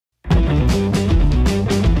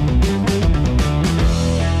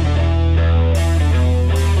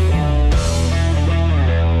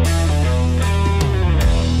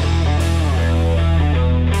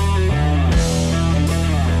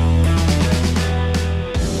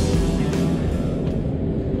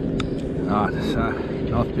Right, so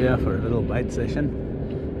North Pier for a little bait session.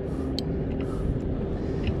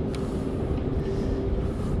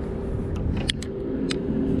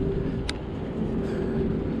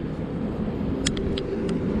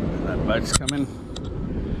 That boat's coming.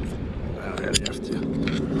 I don't really have to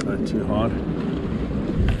throw too hard.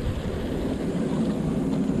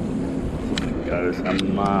 Goes a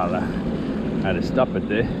mile. I had to stop it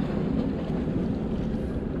there.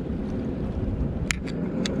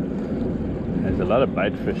 There's a lot of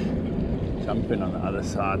bait fish jumping on the other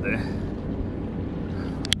side there.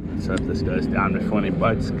 Let's hope this goes down before any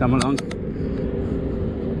boats come along.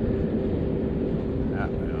 Yeah,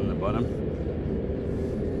 they're on the bottom.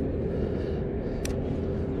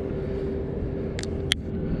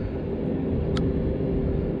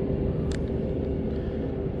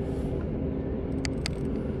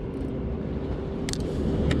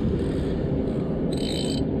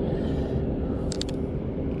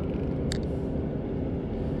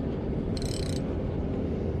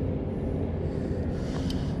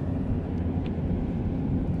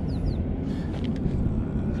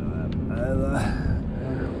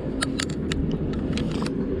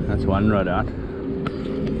 That's one rod out. I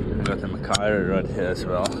got the Macaira rod here as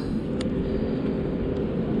well.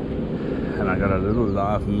 And I got a little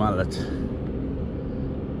live mullet. So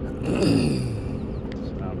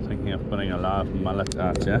I'm thinking of putting a live mullet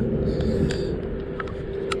out here.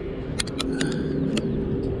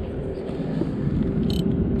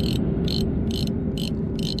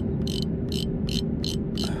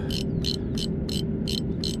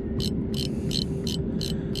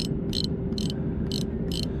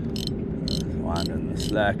 In the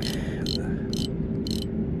slack.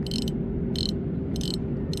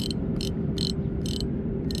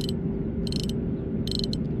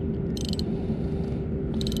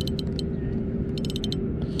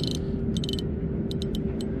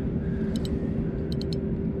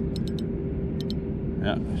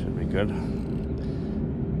 Yeah, should be good. I'll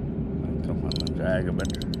come on the drag a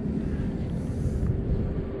bit.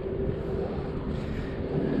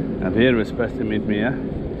 Now Veer was supposed to meet me here.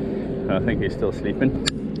 I think he's still sleeping.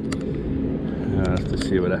 I'll have to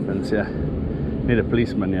see what happens here. Need a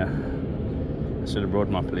policeman here. I should have brought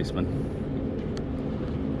my policeman.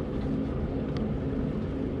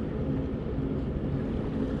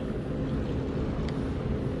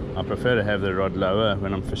 I prefer to have the rod lower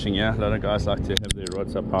when I'm fishing here. A lot of guys like to have their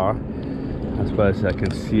rods up high. I suppose I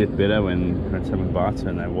can see it better when something bites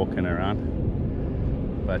when they're walking around.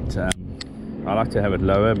 But I like to have it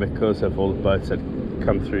lower because of all the boats that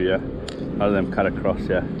come through here. A lot of them cut across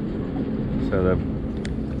here, so the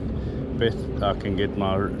best I can get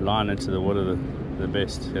my line into the water the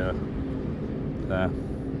best. Yeah. So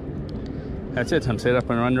that's it. I'm set up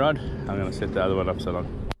on one rod. I'm going to set the other one up so long.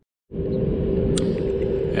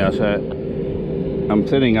 Yeah, so I'm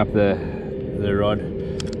setting up the rod.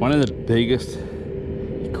 One of the biggest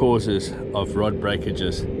causes of rod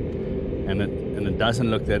breakages, and it doesn't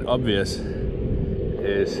look that obvious,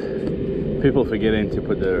 is people forgetting to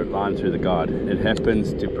put their line through the guard. It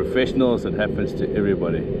happens to professionals, it happens to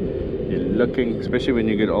everybody. You're looking, especially when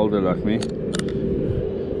you get older like me,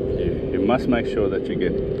 you must make sure that you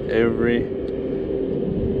get every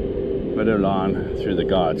bit of line through the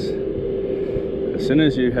guards. As soon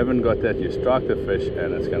as you haven't got that, you strike the fish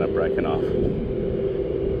and it's going to break it off.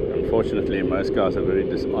 Unfortunately, most guys are very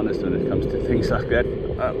dishonest when it comes to things like that.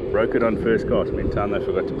 Broke it on first cast, meantime they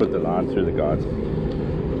forgot to put the line through the guards.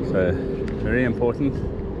 So very important,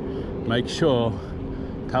 make sure,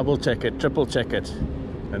 double check it, triple check it,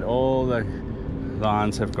 and all the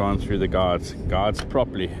lines have gone through the guards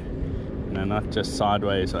properly, you know, not just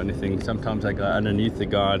sideways or anything. Sometimes I go underneath the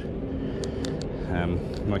guard.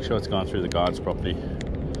 Make sure it's gone through the guards properly.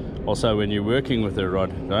 Also, when you're working with the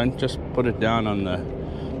rod, don't just put it down on the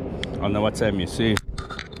WhatsApp. You see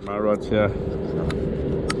my rods here,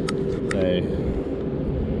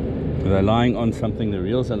 they're lying on something, the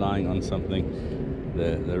reels are lying on something,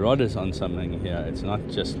 the rod is on something here. It's not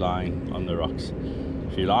just lying on the rocks.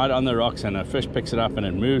 If you lie it on the rocks and a fish picks it up and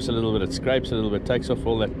it moves a little bit, it scrapes a little bit, takes off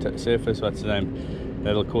all that surface, what's the name,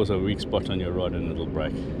 that'll cause a weak spot on your rod and it'll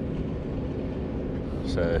break.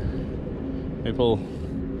 So people,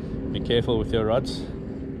 be careful with your rods.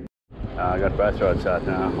 I got both rods out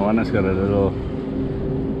now. One has got a little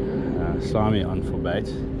slimy on for bait,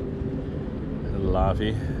 a little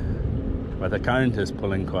larvae. But the current is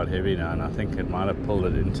pulling quite heavy now, and I think it might have pulled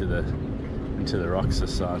it into the rocks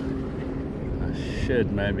this side. I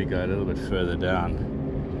should maybe go a little bit further down,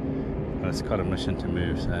 but it's quite a mission to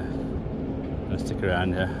move, so I'm going to stick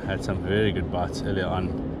around here. I had some very good bites earlier on,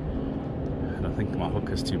 and I think my hook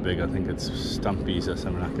is too big. I think it's stumpies or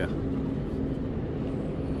something like that.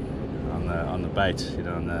 on the bait. You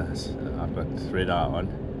know, I've got red eye on.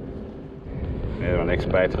 There's my next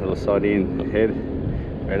bait, a little sardine head,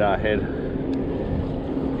 red eye head.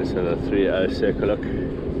 Just with a 3-0 circle hook.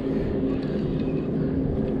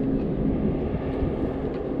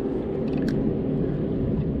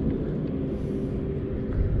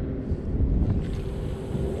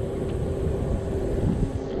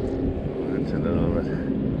 It's a little bit,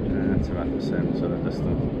 it's about the same sort of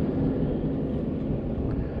distance.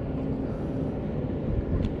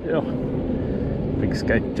 Yeah. Big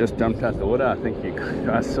skate just jumped out the water. I think you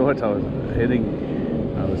guys saw it. I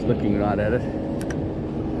was looking right at it.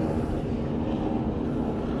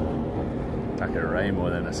 Like a ray more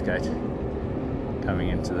than a skate coming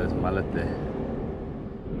into this mullet there.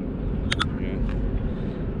 Yeah.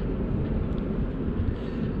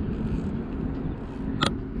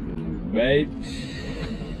 Bait.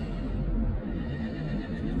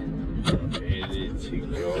 Ready to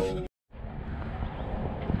go.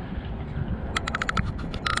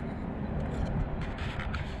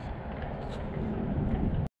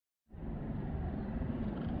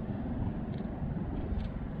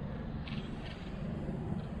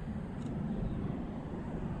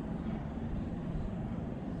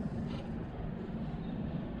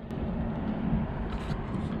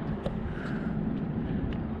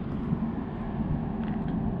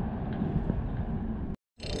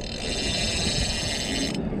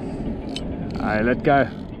 Alright, let go.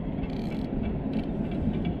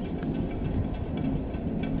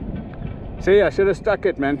 See, I should have stuck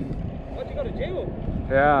it, man. What, you got a jewel?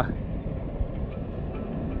 Yeah.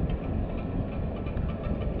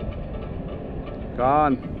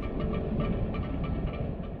 Gone.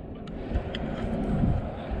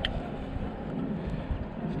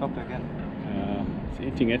 Stopped again. It's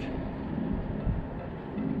eating it.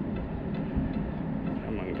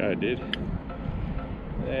 Come on, go, dude.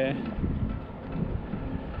 There.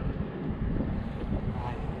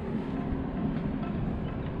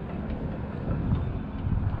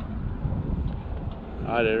 I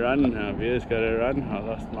had a run, Veer's got a run, I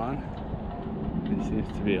lost mine. He seems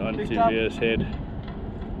to be onto Veer's head.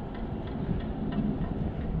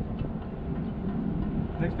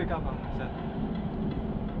 Next pick up, set.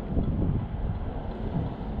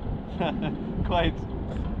 Quite.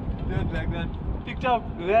 Do it like that. Picked up,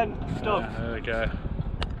 then stop. There we go.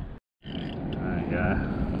 There we go.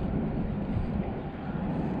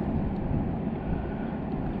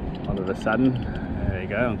 All of a sudden, there you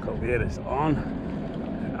go, Uncle Veer is on.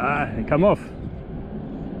 He come off.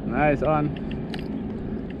 No, he's on.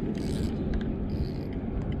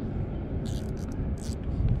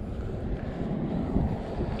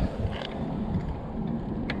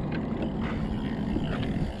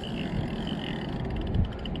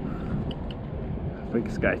 Big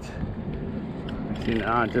skate. I see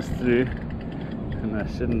now just through, and I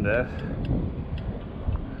shouldn't have.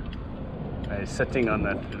 He's sitting on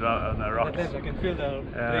the rocks. I can feel the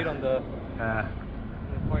blade on the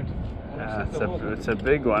point. It's a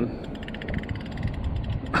big one.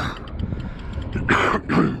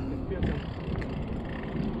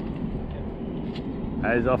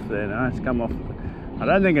 He's off there now, it's come off. I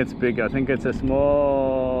don't think it's big, I think it's a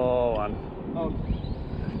small one. Oh.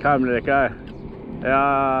 Come, let it go.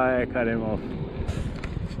 Yeah, I cut him off.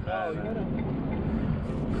 Oh,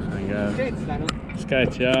 There you go. skates, Daniel.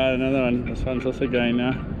 Skates, yeah, another one. This one's also going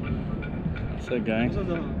now. Also going. Also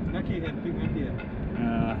the Mackie head, big Mackie head.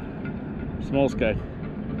 Small skate.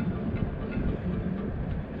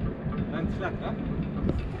 Line's flat, huh?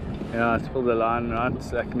 Yeah, let's pull the line right,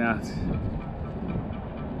 slack now.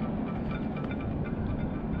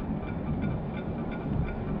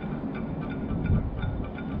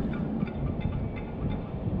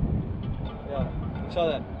 Yeah, saw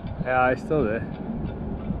that. Yeah, he's still there.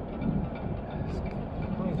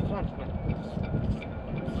 Oh, it's flat, man.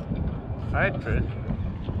 Right, Fred.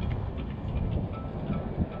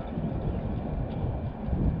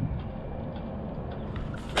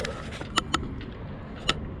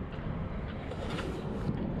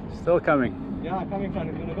 Still coming. Yeah, coming from.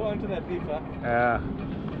 It's gonna go into that reef, huh? Yeah.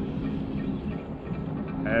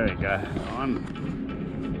 There we go. On.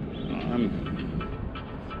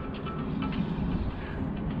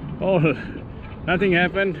 Oh, nothing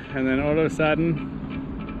happened, and then all of a sudden,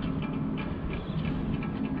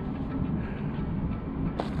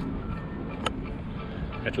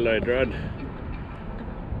 metal load rod,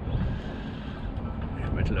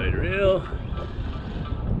 metal load reel,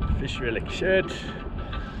 fish relic shirt,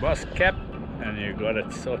 boss cap, and you got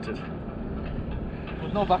it sorted.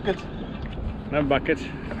 With no bucket. No bucket.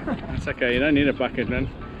 That's okay, you don't need a bucket, man.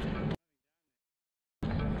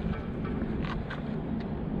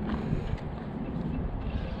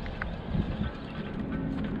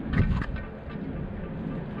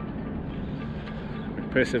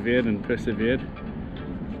 persevered and persevered,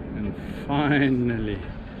 and finally,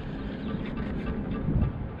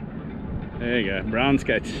 there you go, brown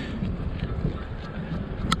skates.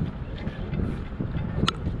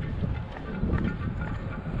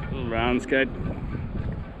 Little brown skate.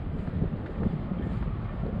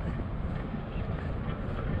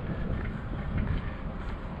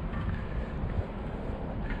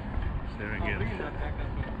 There we go.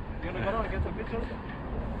 You wanna go down and get some pictures?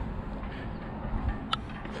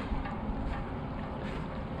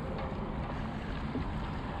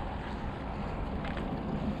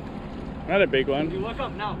 Not a big one. You woke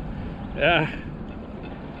up now. Yeah.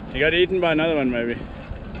 You got eaten by another one maybe.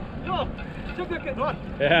 No, took the kid one.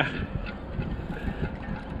 Yeah.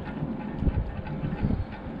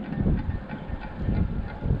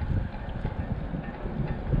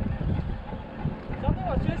 Something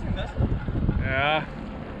was chasing us. Yeah.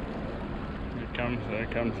 Here it comes, there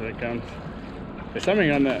it comes, there it comes. There's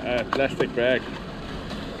something on the plastic bag.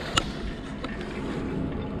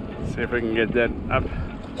 See if we can get that up.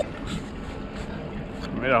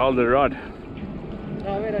 I'm gonna hold the rod.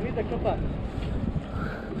 No, wait, I need the clipper.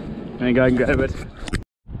 Then go and grab it.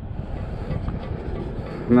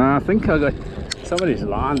 No, I think I got somebody's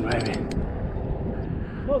line maybe.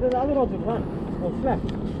 No, there's other rods in front. Oh, flat.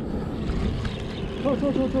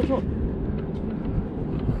 Show.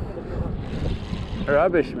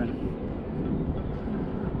 Rubbish, man.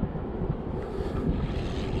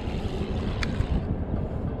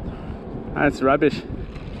 That's rubbish.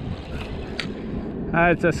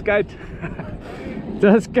 Ah, it's a skate. It's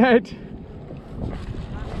a skate.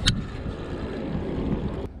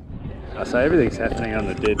 So everything's happening on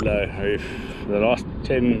the dead low reef. The last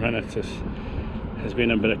 10 minutes has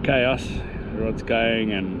been a bit of chaos. Rods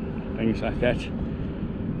going and things like that.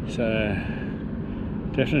 So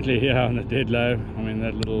definitely here on the dead low. I mean,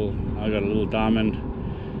 I got a little diamond.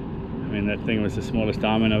 I mean, that thing was the smallest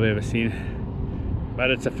diamond I've ever seen.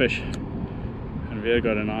 But it's a fish. And Veer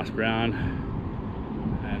got a nice brown.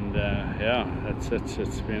 And yeah, that's it.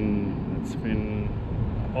 It's been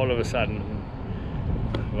all of a sudden.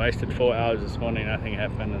 Wasted 4 hours this morning, nothing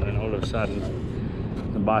happened, and then all of a sudden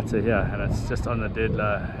the bites are here, and it's just on the dead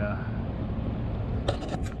low.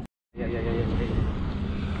 Yeah.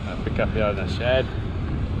 I'll pick up here on the shad.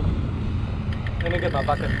 Let me get my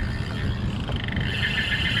bucket.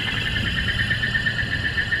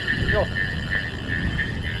 Yo.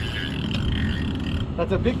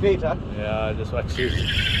 That's a big bait, huh? Yeah, just watch these.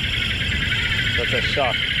 That's a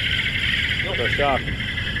shark. That's a shark.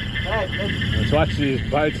 Alright, let's watch these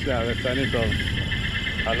boats now. That's the only problem.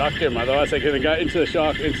 I locked him, otherwise they're going to go into the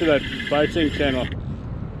shark, into that boating channel.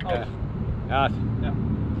 Out. Yeah. Out. Yeah.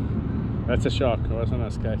 That's a shark, it wasn't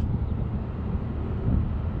a skate.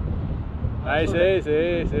 Hey,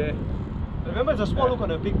 see. Remember, it's a small hook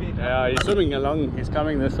on a big bait. Yeah, he's swimming along, he's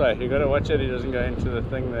coming this way. You got to watch it, he doesn't go into the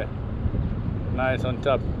thing there. Nice on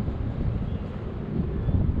top.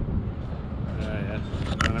 Yeah.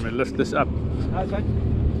 Let me lift this up. That's right.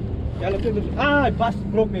 Yeah, look at this. Ah, it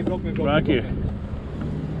broke me. Broke you.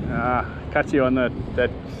 Ah, cut you on that.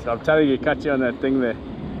 I'm telling you, cut you on that thing there.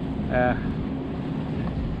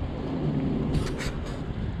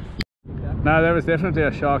 No, that was definitely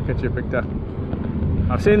a shark that you picked up.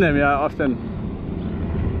 I've seen them, yeah, often.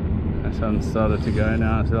 This one started to go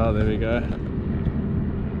now as well. There we go.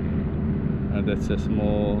 That's a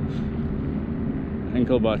small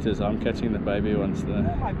ankle biters. I'm catching the baby ones there.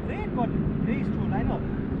 Oh, my brain got raised to a line up.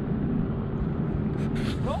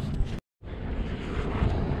 No?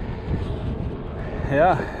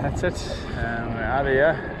 Yeah, that's it. We're out of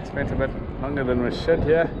here. Spent a bit longer than we should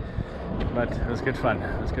here, but it was good fun.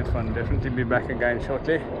 Definitely be back again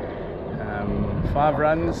shortly. 5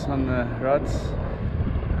 runs on the rods,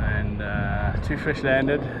 and 2 fish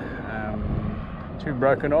landed, 2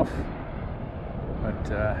 broken off. But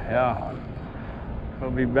yeah,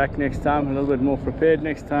 we'll be back next time, a little bit more prepared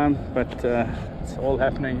next time. But it's all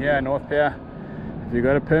happening here in North Pier. If you've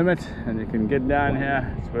got a permit and you can get down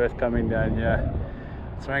here, it's worth coming down here,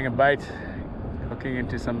 throwing a bait, hooking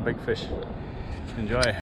into some big fish. Enjoy.